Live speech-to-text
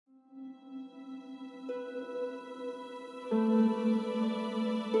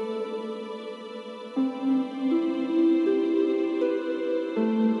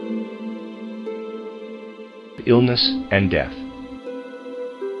Illness and Death.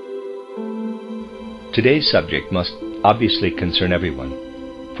 Today's subject must obviously concern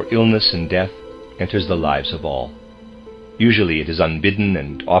everyone, for illness and death enters the lives of all. Usually it is unbidden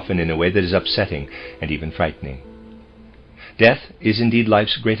and often in a way that is upsetting and even frightening. Death is indeed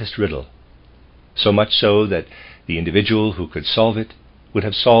life's greatest riddle, so much so that the individual who could solve it would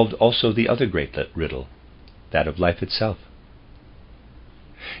have solved also the other great riddle, that of life itself.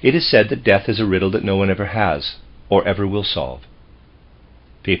 It is said that death is a riddle that no one ever has or ever will solve.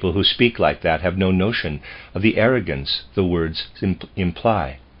 People who speak like that have no notion of the arrogance the words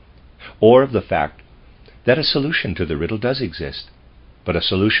imply, or of the fact that a solution to the riddle does exist, but a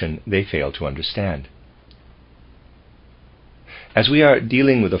solution they fail to understand. As we are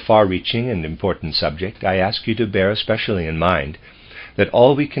dealing with a far-reaching and important subject, I ask you to bear especially in mind that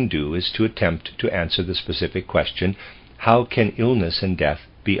all we can do is to attempt to answer the specific question, how can illness and death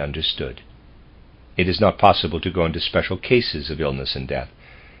be understood? It is not possible to go into special cases of illness and death.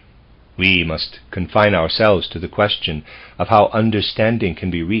 We must confine ourselves to the question of how understanding can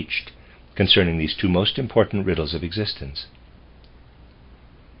be reached concerning these two most important riddles of existence.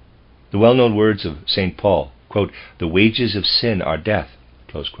 The well-known words of St. Paul, quote, "The wages of sin are death,"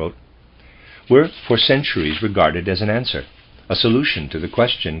 close quote, were for centuries regarded as an answer, a solution to the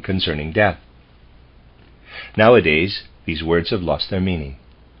question concerning death. Nowadays, these words have lost their meaning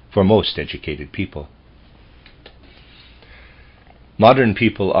for most educated people. Modern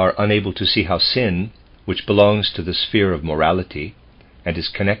people are unable to see how sin, which belongs to the sphere of morality and is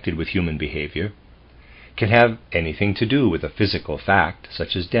connected with human behavior, can have anything to do with a physical fact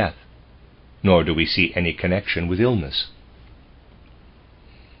such as death, nor do we see any connection with illness.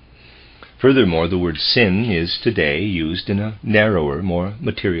 Furthermore, the word sin is today used in a narrower, more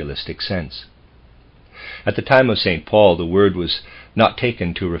materialistic sense. At the time of St. Paul, the word was not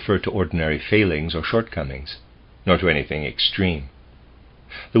taken to refer to ordinary failings or shortcomings, nor to anything extreme.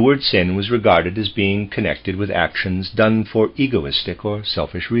 The word sin was regarded as being connected with actions done for egoistic or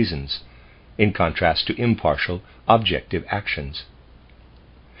selfish reasons, in contrast to impartial, objective actions.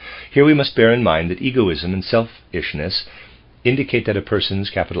 Here we must bear in mind that egoism and selfishness indicate that a person's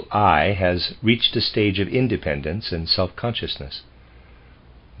capital I has reached a stage of independence and self-consciousness.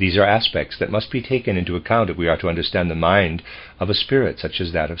 These are aspects that must be taken into account if we are to understand the mind of a spirit such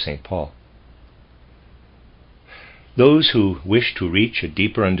as that of St. Paul. Those who wish to reach a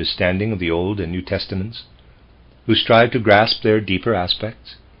deeper understanding of the Old and New Testaments, who strive to grasp their deeper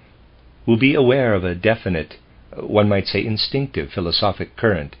aspects, will be aware of a definite, one might say instinctive philosophic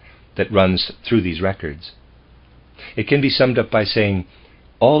current that runs through these records. It can be summed up by saying,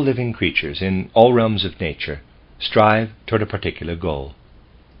 all living creatures in all realms of nature strive toward a particular goal.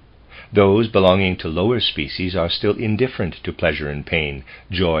 Those belonging to lower species are still indifferent to pleasure and pain,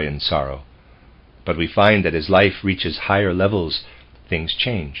 joy and sorrow. But we find that as life reaches higher levels, things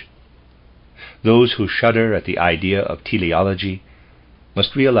change. Those who shudder at the idea of teleology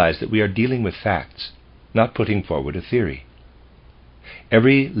must realize that we are dealing with facts, not putting forward a theory.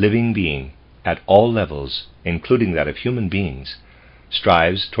 Every living being, at all levels, including that of human beings,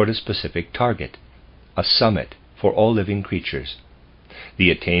 strives toward a specific target, a summit for all living creatures, the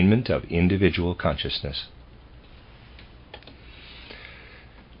attainment of individual consciousness.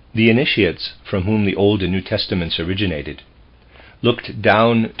 The initiates from whom the Old and New Testaments originated looked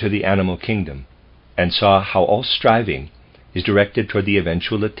down to the animal kingdom and saw how all striving is directed toward the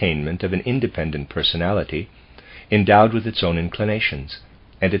eventual attainment of an independent personality endowed with its own inclinations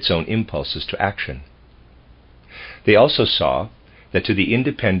and its own impulses to action. They also saw that to the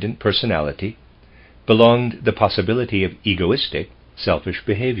independent personality belonged the possibility of egoistic, selfish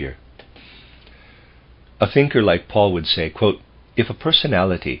behavior. A thinker like Paul would say, quote, "If a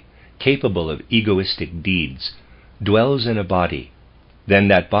personality capable of egoistic deeds dwells in a body, then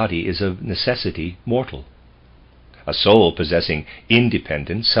that body is of necessity mortal. A soul possessing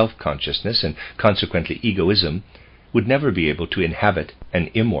independent self-consciousness and consequently egoism would never be able to inhabit an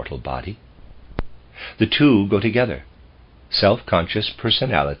immortal body. The two go together, self-conscious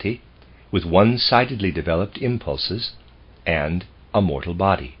personality with one-sidedly developed impulses and a mortal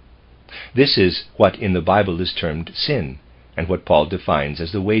body. This is what in the Bible is termed sin, and what Paul defines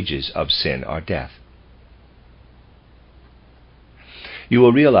as the wages of sin are death." You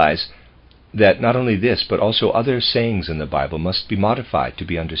will realize that not only this, but also other sayings in the Bible must be modified to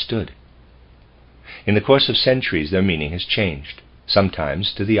be understood. In the course of centuries, their meaning has changed,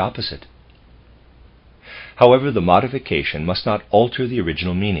 sometimes to the opposite. However, the modification must not alter the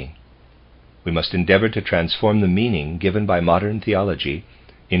original meaning. We must endeavor to transform the meaning given by modern theology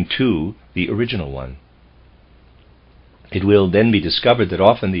into the original one. It will then be discovered that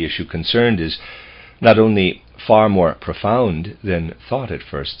often the issue concerned is not only far more profound than thought at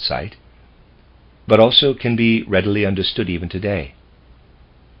first sight, but also can be readily understood even today.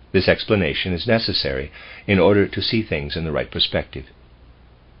 This explanation is necessary in order to see things in the right perspective.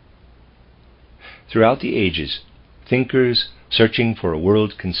 Throughout the ages, thinkers searching for a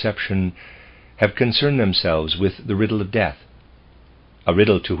world conception have concerned themselves with the riddle of death, a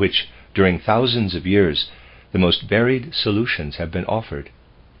riddle to which, during thousands of years, the most varied solutions have been offered.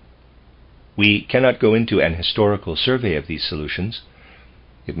 We cannot go into an historical survey of these solutions.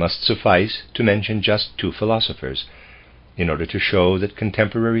 It must suffice to mention just two philosophers, in order to show that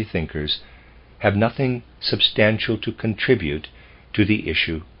contemporary thinkers have nothing substantial to contribute to the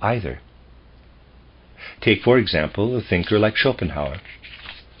issue either. Take, for example, a thinker like Schopenhauer.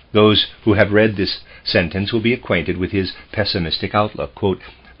 Those who have read this sentence will be acquainted with his pessimistic outlook. Quote,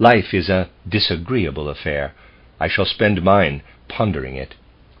 "Life is a disagreeable affair. I shall spend mine pondering it."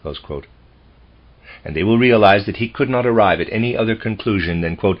 Close quote. And they will realize that he could not arrive at any other conclusion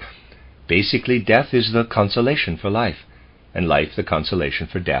than, quote, "Basically, death is the consolation for life, and life the consolation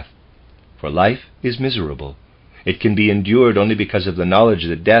for death. For life is miserable. It can be endured only because of the knowledge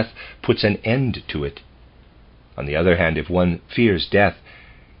that death puts an end to it. On the other hand, if one fears death,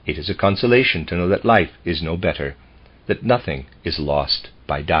 it is a consolation to know that life is no better, that nothing is lost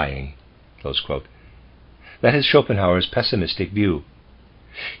by dying." Close quote. That is Schopenhauer's pessimistic view.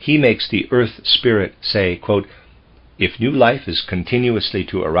 He makes the earth spirit say, quote, "If new life is continuously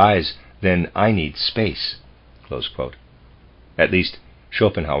to arise, then I need space." Close quote. At least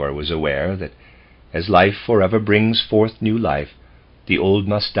Schopenhauer was aware that as life forever brings forth new life, the old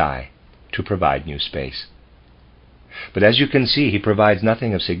must die to provide new space. But as you can see, he provides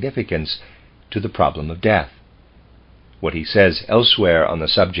nothing of significance to the problem of death. What he says elsewhere on the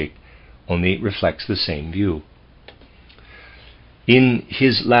subject only reflects the same view. In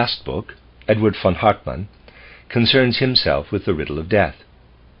his last book, Edward von Hartmann concerns himself with the riddle of death.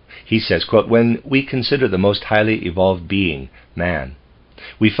 He says, quote, "When we consider the most highly evolved being, man,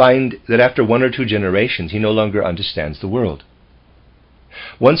 we find that after 1 or 2 generations he no longer understands the world.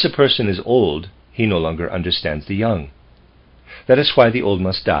 Once a person is old, he no longer understands the young. That is why the old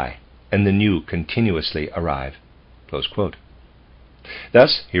must die, and the new continuously arrive." Close quote.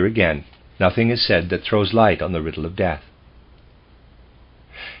 Thus, here again, nothing is said that throws light on the riddle of death.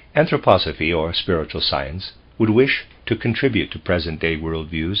 Anthroposophy, or spiritual science, would wish to contribute to present-day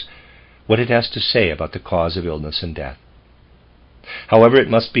worldviews what it has to say about the cause of illness and death. However, it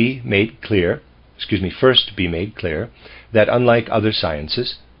must be first be made clear that unlike other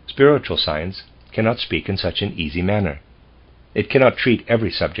sciences, spiritual science cannot speak in such an easy manner. It cannot treat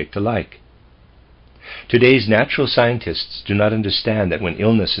every subject alike. Today's natural scientists do not understand that when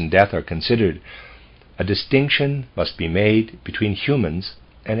illness and death are considered, a distinction must be made between humans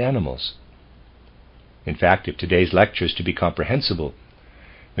and animals. In fact, if today's lecture is to be comprehensible,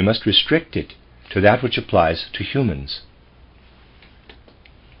 we must restrict it to that which applies to humans.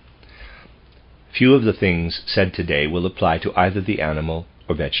 Few of the things said today will apply to either the animal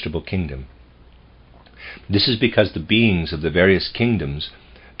or vegetable kingdom. This is because the beings of the various kingdoms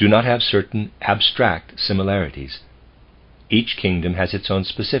do not have certain abstract similarities. Each kingdom has its own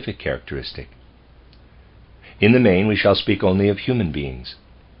specific characteristic. In the main, we shall speak only of human beings.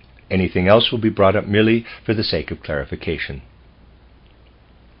 Anything else will be brought up merely for the sake of clarification.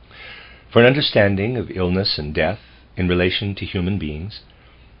 For an understanding of illness and death in relation to human beings,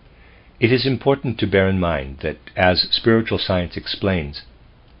 it is important to bear in mind that, as spiritual science explains,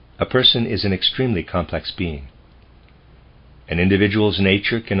 a person is an extremely complex being. An individual's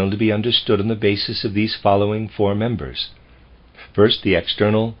nature can only be understood on the basis of these following 4 members. First, the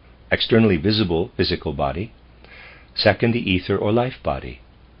externally visible physical body. Second, the ether or life body.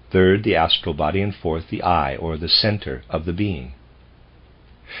 Third, the astral body. And fourth, the I, or the center of the being.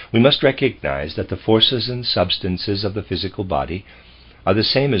 We must recognize that the forces and substances of the physical body are the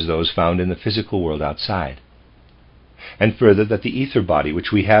same as those found in the physical world outside. And further, that the ether body,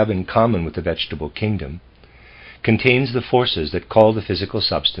 which we have in common with the vegetable kingdom, contains the forces that call the physical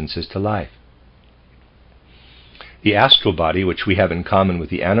substances to life. The astral body, which we have in common with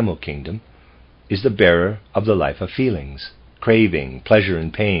the animal kingdom, is the bearer of the life of feelings, craving, pleasure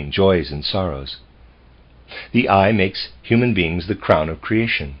and pain, joys and sorrows. The I makes human beings the crown of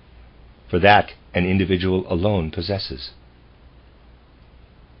creation, for that an individual alone possesses.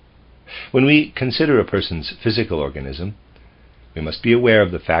 When we consider a person's physical organism, we must be aware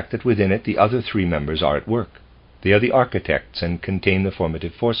of the fact that within it the other 3 members are at work. They are the architects and contain the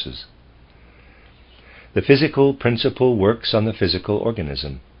formative forces. The physical principle works on the physical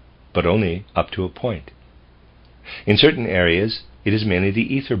organism, but only up to a point. In certain areas, it is mainly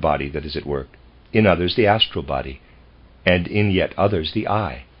the ether body that is at work, in others the astral body, and in yet others the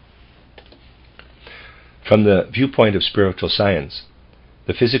eye. From the viewpoint of spiritual science,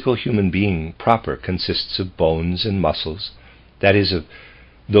 the physical human being proper consists of bones and muscles, that is, of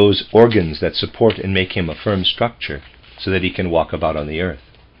those organs that support and make him a firm structure so that he can walk about on the earth.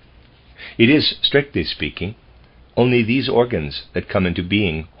 It is, strictly speaking, only these organs that come into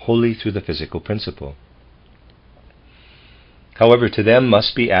being wholly through the physical principle. However, to them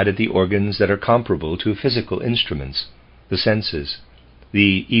must be added the organs that are comparable to physical instruments, the senses.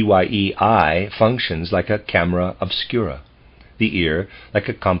 The eye functions like a camera obscura, the ear like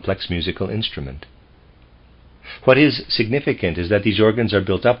a complex musical instrument. What is significant is that these organs are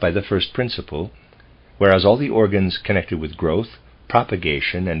built up by the first principle, whereas all the organs connected with growth,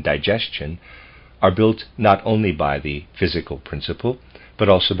 propagation, and digestion are built not only by the physical principle, but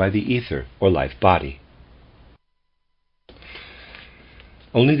also by the ether or life body.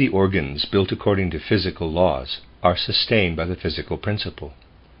 Only the organs built according to physical laws are sustained by the physical principle.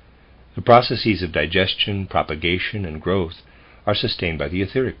 The processes of digestion, propagation, and growth are sustained by the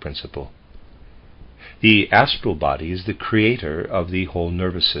etheric principle. The astral body is the creator of the whole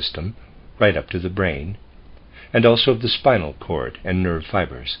nervous system, right up to the brain, and also of the spinal cord and nerve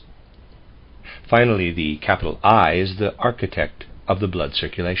fibers. Finally, the capital I is the architect of the blood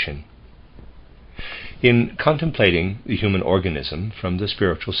circulation. In contemplating the human organism from the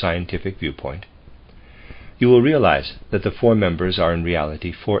spiritual scientific viewpoint, you will realize that the four members are in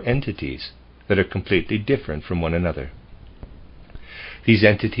reality four entities that are completely different from one another. These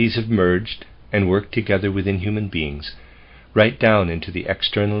entities have merged and work together within human beings, right down into the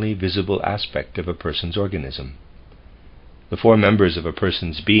externally visible aspect of a person's organism. The four members of a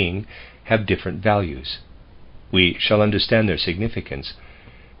person's being have different values. We shall understand their significance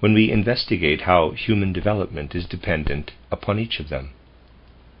when we investigate how human development is dependent upon each of them.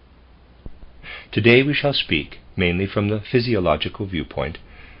 Today we shall speak, mainly from the physiological viewpoint,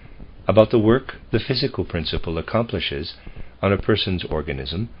 about the work the physical principle accomplishes on a person's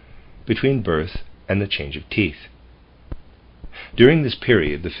organism between birth and the change of teeth. During this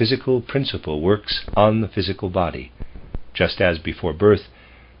period, the physical principle works on the physical body, just as before birth,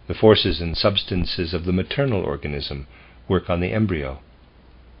 the forces and substances of the maternal organism work on the embryo.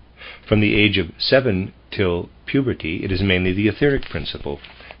 From the age of 7 till puberty, it is mainly the etheric principle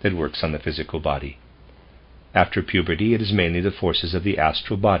that works on the physical body. After puberty, it is mainly the forces of the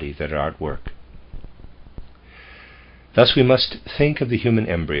astral body that are at work. Thus we must think of the human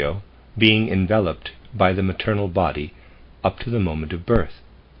embryo being enveloped by the maternal body up to the moment of birth.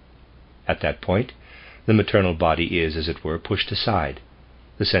 At that point, the maternal body is, as it were, pushed aside.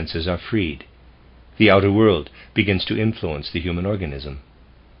 The senses are freed. The outer world begins to influence the human organism.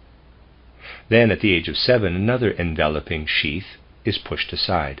 Then, at the age of 7, another enveloping sheath is pushed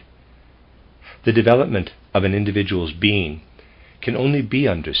aside. The development of an individual's being can only be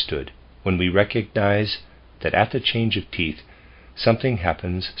understood when we recognize that at the change of teeth, something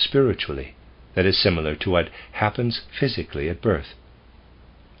happens spiritually that is similar to what happens physically at birth.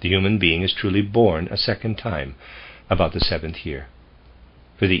 The human being is truly born a second time, about the 7th year.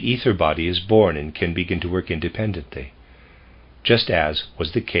 For the ether body is born and can begin to work independently, just as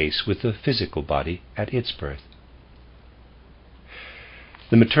was the case with the physical body at its birth.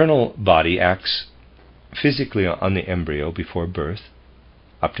 The maternal body acts physically on the embryo before birth.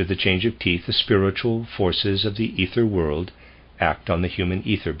 Up to the change of teeth, the spiritual forces of the ether world act on the human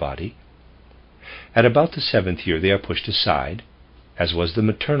ether body. At about the 7th year, they are pushed aside, as was the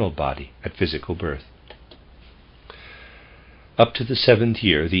maternal body at physical birth. Up to the 7th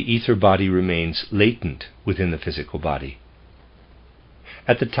year, the ether body remains latent within the physical body.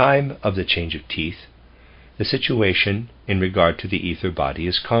 At the time of the change of teeth, the situation in regard to the ether body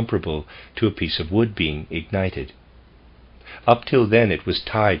is comparable to a piece of wood being ignited. Up till then it was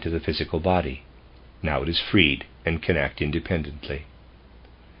tied to the physical body. Now it is freed and can act independently.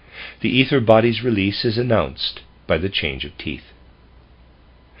 The ether body's release is announced by the change of teeth.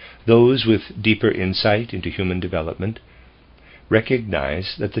 Those with deeper insight into human development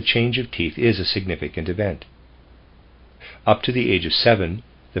recognize that the change of teeth is a significant event. Up to the age of 7,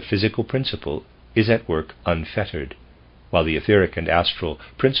 the physical principle is at work unfettered, while the etheric and astral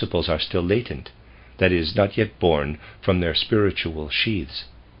principles are still latent, that is, not yet born from their spiritual sheaths.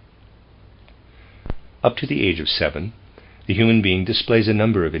 Up to the age of 7, the human being displays a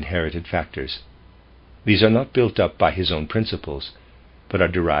number of inherited factors. These are not built up by his own principles, but are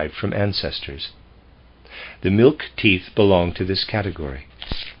derived from ancestors. The milk teeth belong to this category.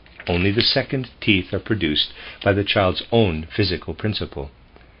 Only the second teeth are produced by the child's own physical principle,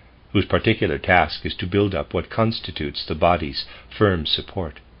 whose particular task is to build up what constitutes the body's firm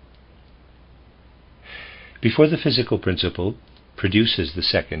support. Before the physical principle produces the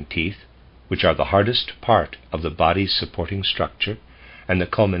second teeth, which are the hardest part of the body's supporting structure and the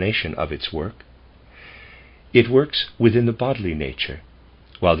culmination of its work, it works within the bodily nature,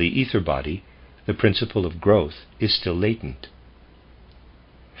 while the ether body, the principle of growth, is still latent.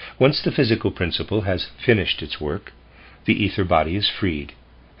 Once the physical principle has finished its work, the ether body is freed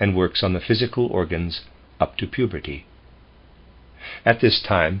and works on the physical organs up to puberty. At this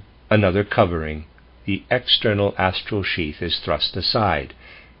time, another covering, the external astral sheath, is thrust aside,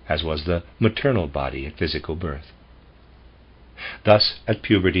 as was the maternal body at physical birth. Thus, at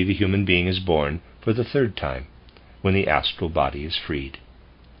puberty, the human being is born for the third time, when the astral body is freed.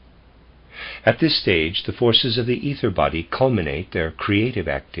 At this stage, the forces of the ether body culminate their creative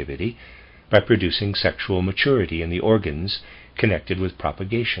activity by producing sexual maturity in the organs connected with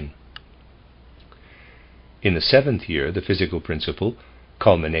propagation. In the seventh year, the physical principle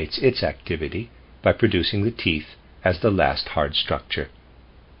culminates its activity by producing the teeth as the last hard structure,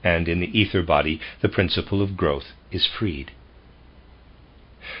 and in the ether body the principle of growth is freed.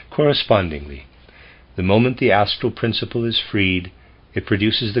 Correspondingly, the moment the astral principle is freed, it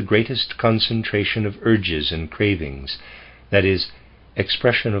produces the greatest concentration of urges and cravings, that is,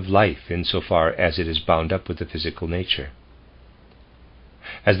 expression of life insofar as it is bound up with the physical nature.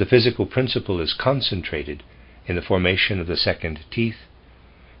 As the physical principle is concentrated in the formation of the second teeth,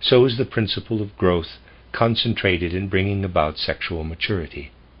 so is the principle of growth concentrated in bringing about sexual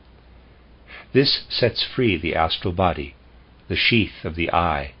maturity. This sets free the astral body, the sheath of the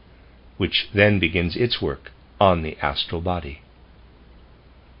eye, which then begins its work on the astral body.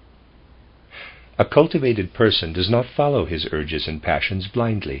 A cultivated person does not follow his urges and passions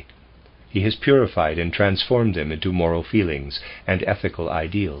blindly. He has purified and transformed them into moral feelings and ethical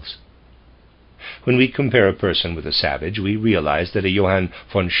ideals. When we compare a person with a savage, we realize that a Johann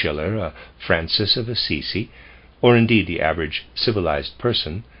von Schiller, a Francis of Assisi, or indeed the average civilized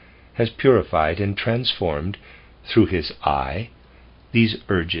person, has purified and transformed, through his eye, these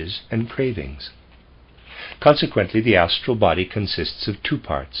urges and cravings. Consequently, the astral body consists of two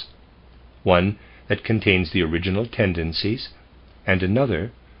parts, one that contains the original tendencies, and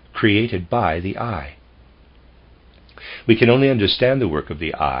another created by the eye. We can only understand the work of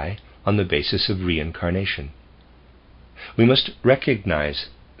the eye on the basis of reincarnation. We must recognize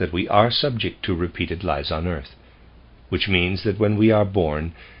that we are subject to repeated lives on earth, which means that when we are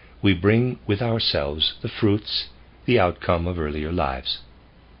born, we bring with ourselves the fruits, the outcome of earlier lives.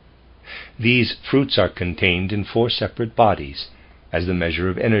 These fruits are contained in 4 separate bodies, as the measure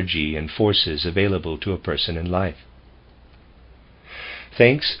of energy and forces available to a person in life.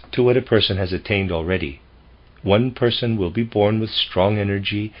 Thanks to what a person has attained already, one person will be born with strong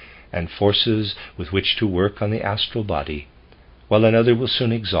energy and forces with which to work on the astral body, while another will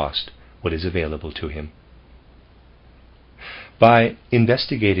soon exhaust what is available to him. By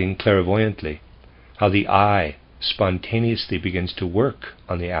investigating clairvoyantly how the eye spontaneously begins to work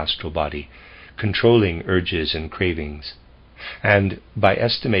on the astral body, controlling urges and cravings, and by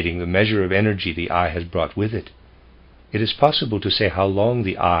estimating the measure of energy the eye has brought with it, it is possible to say how long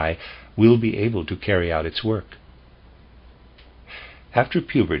the eye will be able to carry out its work. After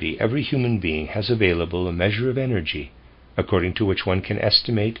puberty, every human being has available a measure of energy, according to which one can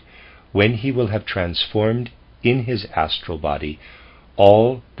estimate when he will have transformed in his astral body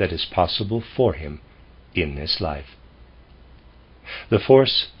all that is possible for him in this life. The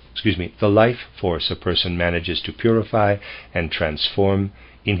life force a person manages to purify and transform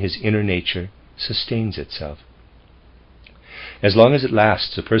in his inner nature sustains itself. As long as it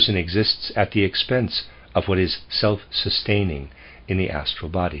lasts, a person exists at the expense of what is self-sustaining in the astral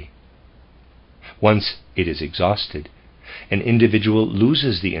body. Once it is exhausted, an individual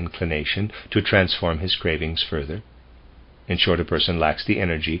loses the inclination to transform his cravings further. In short, a person lacks the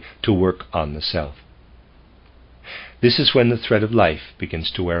energy to work on the self. This is when the thread of life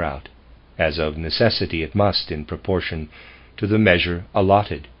begins to wear out, as of necessity it must in proportion to the measure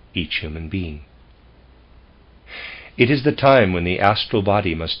allotted each human being. It is the time when the astral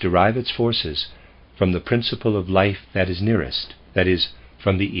body must derive its forces from the principle of life that is nearest, that is,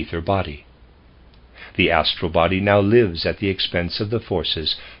 from the ether body. The astral body now lives at the expense of the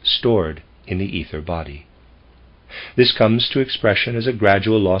forces stored in the ether body. This comes to expression as a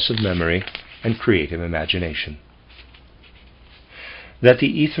gradual loss of memory and creative imagination. That the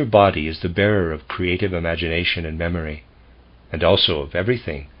ether body is the bearer of creative imagination and memory, and also of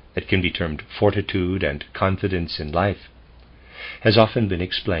everything that can be termed fortitude and confidence in life, has often been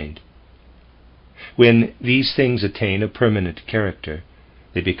explained. When these things attain a permanent character,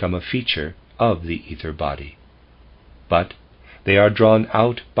 they become a feature of the ether body. But they are drawn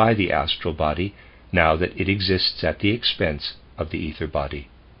out by the astral body now that it exists at the expense of the ether body.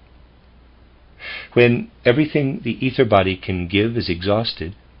 When everything the ether body can give is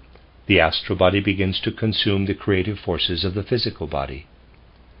exhausted, the astral body begins to consume the creative forces of the physical body.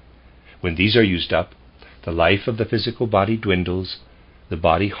 When these are used up, the life of the physical body dwindles, the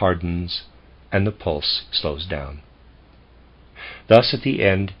body hardens, and the pulse slows down. Thus, at the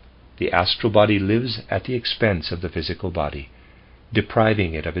end, the astral body lives at the expense of the physical body,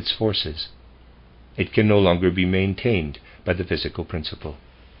 depriving it of its forces. It can no longer be maintained by the physical principle.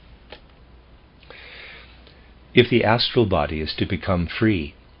 If the astral body is to become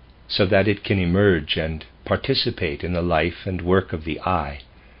free, so that it can emerge and participate in the life and work of the I,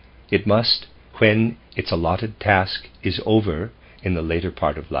 it must, when its allotted task is over in the later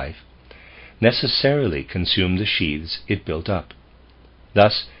part of life, necessarily consume the sheaths it built up.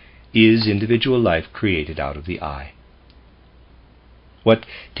 Thus is individual life created out of the I. What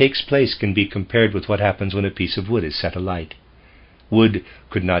takes place can be compared with what happens when a piece of wood is set alight. Wood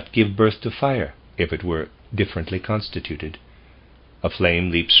could not give birth to fire if it were differently constituted. A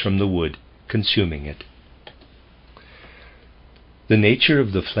flame leaps from the wood, consuming it. The nature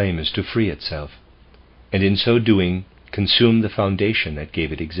of the flame is to free itself, and in so doing consume the foundation that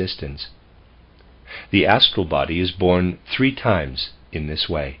gave it existence. The astral body is born 3 times in this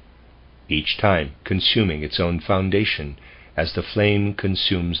way, each time consuming its own foundation as the flame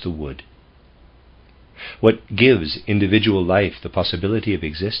consumes the wood. What gives individual life the possibility of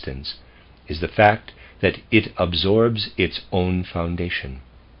existence is the fact that it absorbs its own foundation.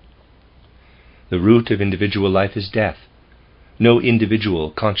 The root of individual life is death. No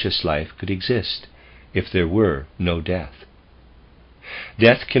individual conscious life could exist if there were no death.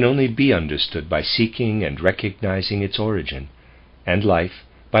 Death can only be understood by seeking and recognizing its origin, and life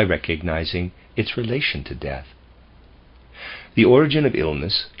by recognizing its relation to death. The origin of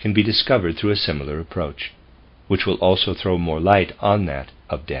illness can be discovered through a similar approach, which will also throw more light on that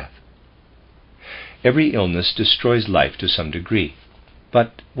of death. Every illness destroys life to some degree,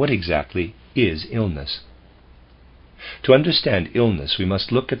 but what exactly is illness? To understand illness, we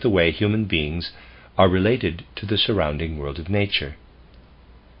must look at the way human beings are related to the surrounding world of nature.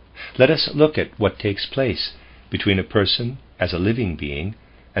 Let us look at what takes place between a person as a living being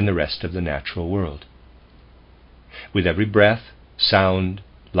and the rest of the natural world. With every breath, sound,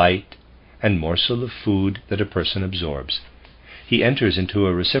 light, and morsel of food that a person absorbs, he enters into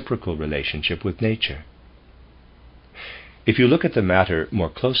a reciprocal relationship with nature. If you look at the matter more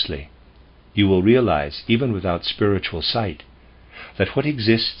closely, you will realize, even without spiritual sight, that what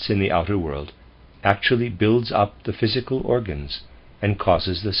exists in the outer world actually builds up the physical organs and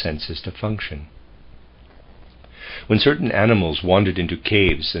causes the senses to function. When certain animals wandered into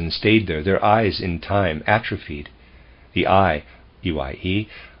caves and stayed there, their eyes in time atrophied. The eye, UIE,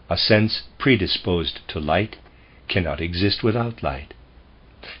 a sense predisposed to light, cannot exist without light.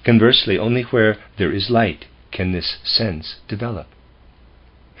 Conversely, only where there is light can this sense develop.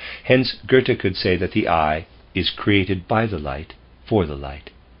 Hence, Goethe could say that the eye is created by the light, for the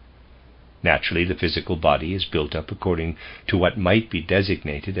light. Naturally, the physical body is built up according to what might be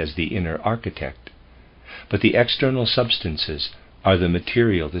designated as the inner architect, but the external substances are the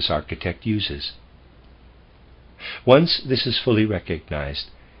material this architect uses. Once this is fully recognized,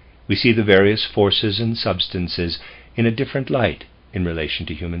 we see the various forces and substances in a different light in relation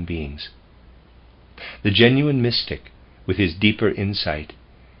to human beings. The genuine mystic, with his deeper insight,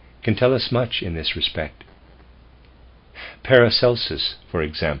 can tell us much in this respect. Paracelsus, for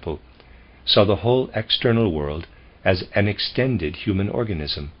example, saw the whole external world as an extended human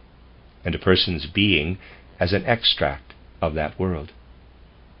organism, and a person's being as an extract of that world.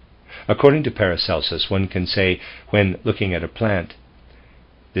 According to Paracelsus, one can say, when looking at a plant,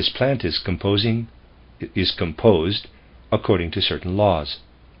 this plant is composed according to certain laws.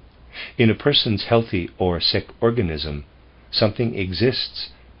 In a person's healthy or sick organism, something exists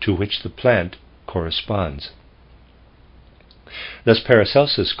to which the plant corresponds. Thus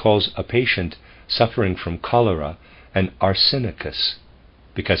Paracelsus calls a patient suffering from cholera an arsenicus,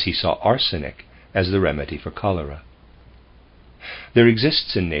 because he saw arsenic as the remedy for cholera. There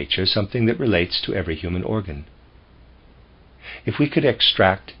exists in nature something that relates to every human organ. If we could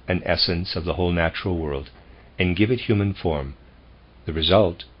extract an essence of the whole natural world and give it human form, the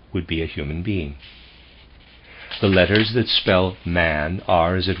result would be a human being. The letters that spell man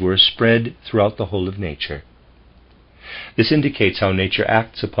are, as it were, spread throughout the whole of nature. This indicates how nature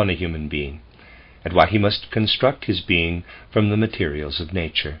acts upon a human being, and why he must construct his being from the materials of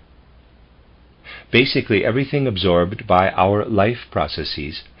nature. Basically, everything absorbed by our life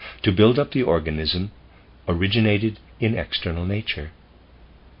processes to build up the organism originated in external nature.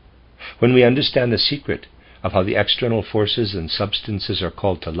 When we understand the secret of how the external forces and substances are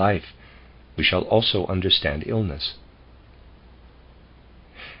called to life, we shall also understand illness.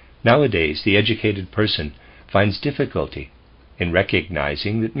 Nowadays, the educated person finds difficulty in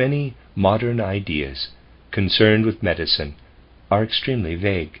recognizing that many modern ideas concerned with medicine are extremely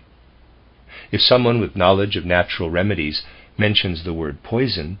vague. If someone with knowledge of natural remedies mentions the word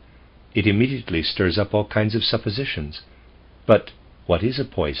poison, it immediately stirs up all kinds of suppositions. But what is a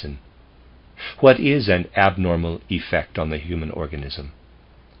poison? What is an abnormal effect on the human organism?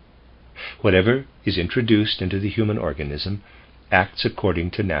 Whatever is introduced into the human organism acts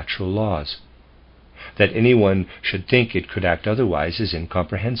according to natural laws. That anyone should think it could act otherwise is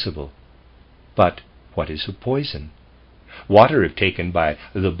incomprehensible. But what is a poison? Water, if taken by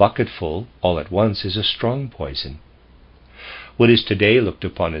the bucketful all at once, is a strong poison. What is today looked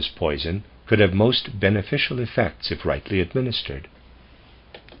upon as poison could have most beneficial effects if rightly administered.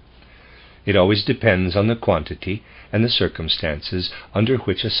 It always depends on the quantity and the circumstances under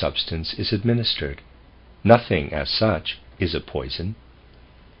which a substance is administered. Nothing, as such, is a poison.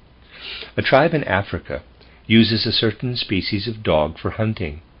 A tribe in Africa uses a certain species of dog for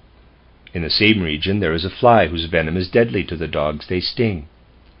hunting. In the same region there is a fly whose venom is deadly to the dogs they sting.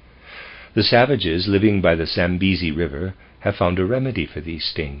 The savages living by the Zambezi River have found a remedy for these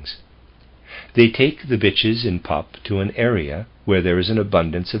stings. They take the bitches in pup to an area where there is an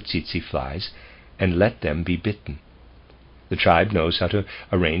abundance of tsetse flies and let them be bitten. The tribe knows how to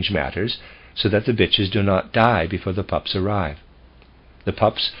arrange matters so that the bitches do not die before the pups arrive. The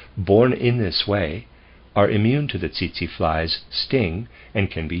pups born in this way are immune to the tsetse fly's sting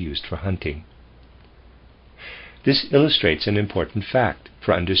and can be used for hunting. This illustrates an important fact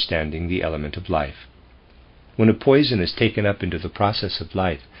for understanding the element of life. When a poison is taken up into the process of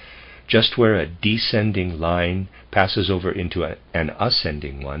life, just where a descending line passes over into an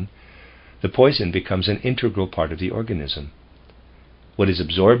ascending one, the poison becomes an integral part of the organism. What is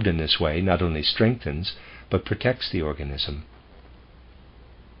absorbed in this way not only strengthens, but protects the organism.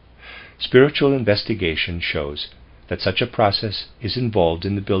 Spiritual investigation shows that such a process is involved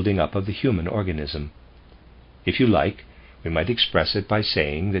in the building up of the human organism. If you like, we might express it by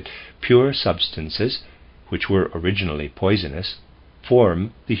saying that pure substances, which were originally poisonous,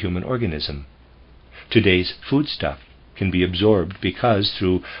 form the human organism. Today's foodstuff can be absorbed because,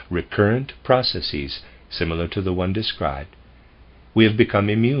 through recurrent processes similar to the one described, we have become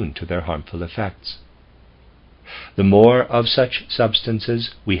immune to their harmful effects. The more of such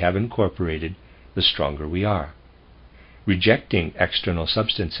substances we have incorporated, the stronger we are. Rejecting external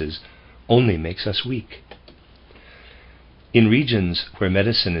substances only makes us weak. In regions where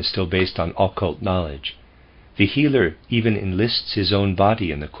medicine is still based on occult knowledge, the healer even enlists his own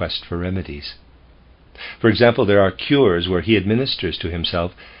body in the quest for remedies. For example, there are cures where he administers to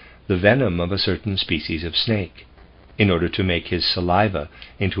himself the venom of a certain species of snake, in order to make his saliva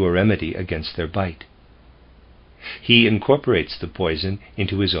into a remedy against their bite. He incorporates the poison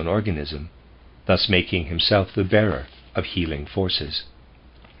into his own organism, thus making himself the bearer of healing forces.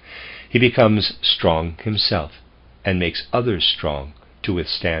 He becomes strong himself, and makes others strong to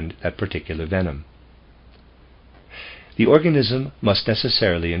withstand that particular venom. The organism must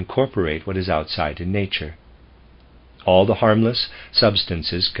necessarily incorporate what is outside in nature. All the harmless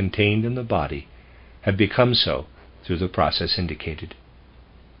substances contained in the body have become so through the process indicated.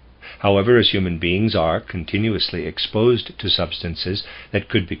 However, as human beings are continuously exposed to substances that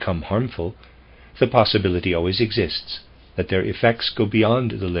could become harmful, the possibility always exists that their effects go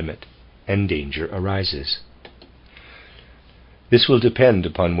beyond the limit and danger arises. This will depend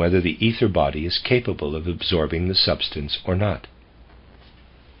upon whether the ether body is capable of absorbing the substance or not.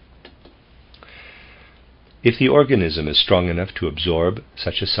 If the organism is strong enough to absorb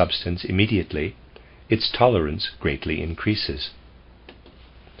such a substance immediately, its tolerance greatly increases.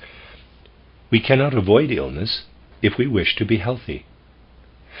 We cannot avoid illness if we wish to be healthy.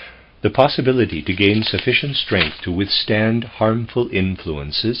 The possibility to gain sufficient strength to withstand harmful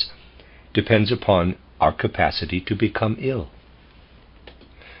influences depends upon our capacity to become ill.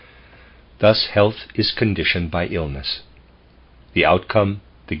 Thus, health is conditioned by illness. The outcome,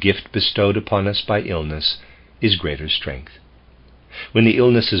 the gift bestowed upon us by illness, is greater strength. When the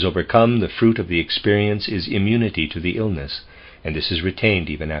illness is overcome, the fruit of the experience is immunity to the illness, and this is retained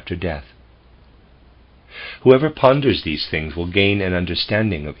even after death. Whoever ponders these things will gain an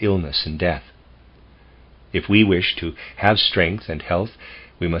understanding of illness and death. If we wish to have strength and health,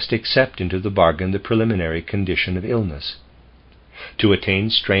 we must accept into the bargain the preliminary condition of illness. To attain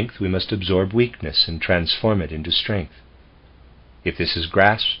strength, we must absorb weakness and transform it into strength. If this is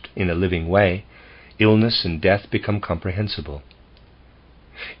grasped in a living way, illness and death become comprehensible.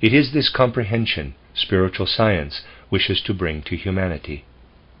 It is this comprehension spiritual science wishes to bring to humanity.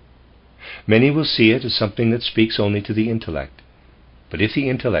 Many will see it as something that speaks only to the intellect, but if the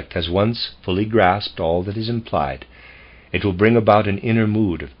intellect has once fully grasped all that is implied, it will bring about an inner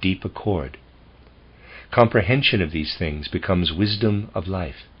mood of deep accord. Comprehension of these things becomes wisdom of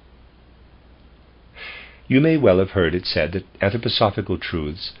life. You may well have heard it said that anthroposophical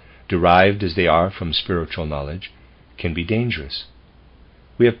truths, derived as they are from spiritual knowledge, can be dangerous.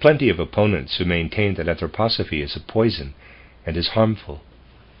 We have plenty of opponents who maintain that anthroposophy is a poison and is harmful.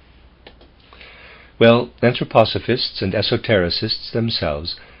 Well, anthroposophists and esotericists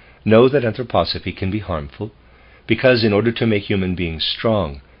themselves know that anthroposophy can be harmful because in order to make human beings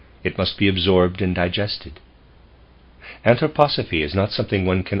strong, it must be absorbed and digested. Anthroposophy is not something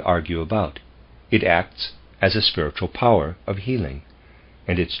one can argue about. It acts as a spiritual power of healing,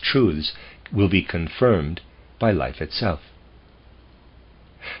 and its truths will be confirmed by life itself.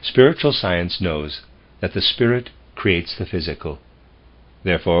 Spiritual science knows that the spirit creates the physical.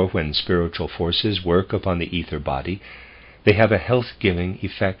 Therefore, when spiritual forces work upon the ether body, they have a health-giving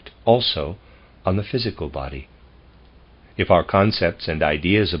effect also on the physical body. If our concepts and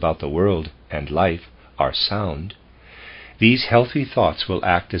ideas about the world and life are sound, these healthy thoughts will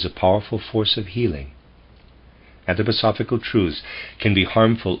act as a powerful force of healing. Anthroposophical truths can be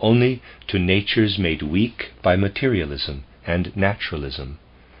harmful only to natures made weak by materialism and naturalism.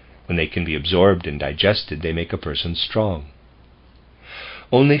 When they can be absorbed and digested, they make a person strong.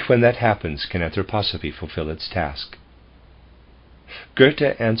 Only when that happens can anthroposophy fulfill its task.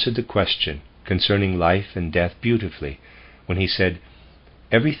 Goethe answered the question concerning life and death beautifully when he said,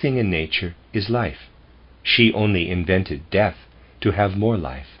 "Everything in nature is life. She only invented death to have more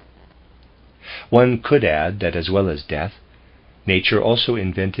life." One could add that as well as death, nature also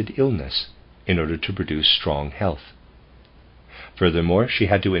invented illness in order to produce strong health. Furthermore, she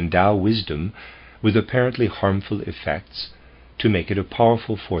had to endow wisdom with apparently harmful effects to make it a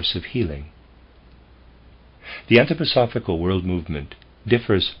powerful force of healing. The anthroposophical world movement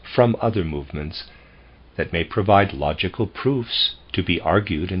differs from other movements that may provide logical proofs to be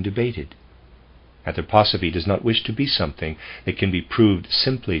argued and debated. Anthroposophy does not wish to be something that can be proved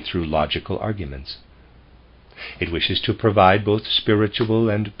simply through logical arguments. It wishes to provide both spiritual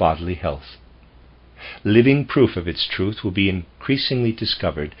and bodily health. Living proof of its truth will be increasingly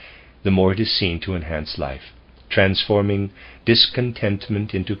discovered the more it is seen to enhance life, transforming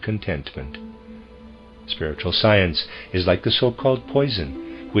discontentment into contentment. Spiritual science is like the so-called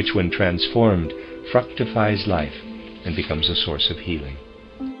poison, which when transformed fructifies life and becomes a source of healing.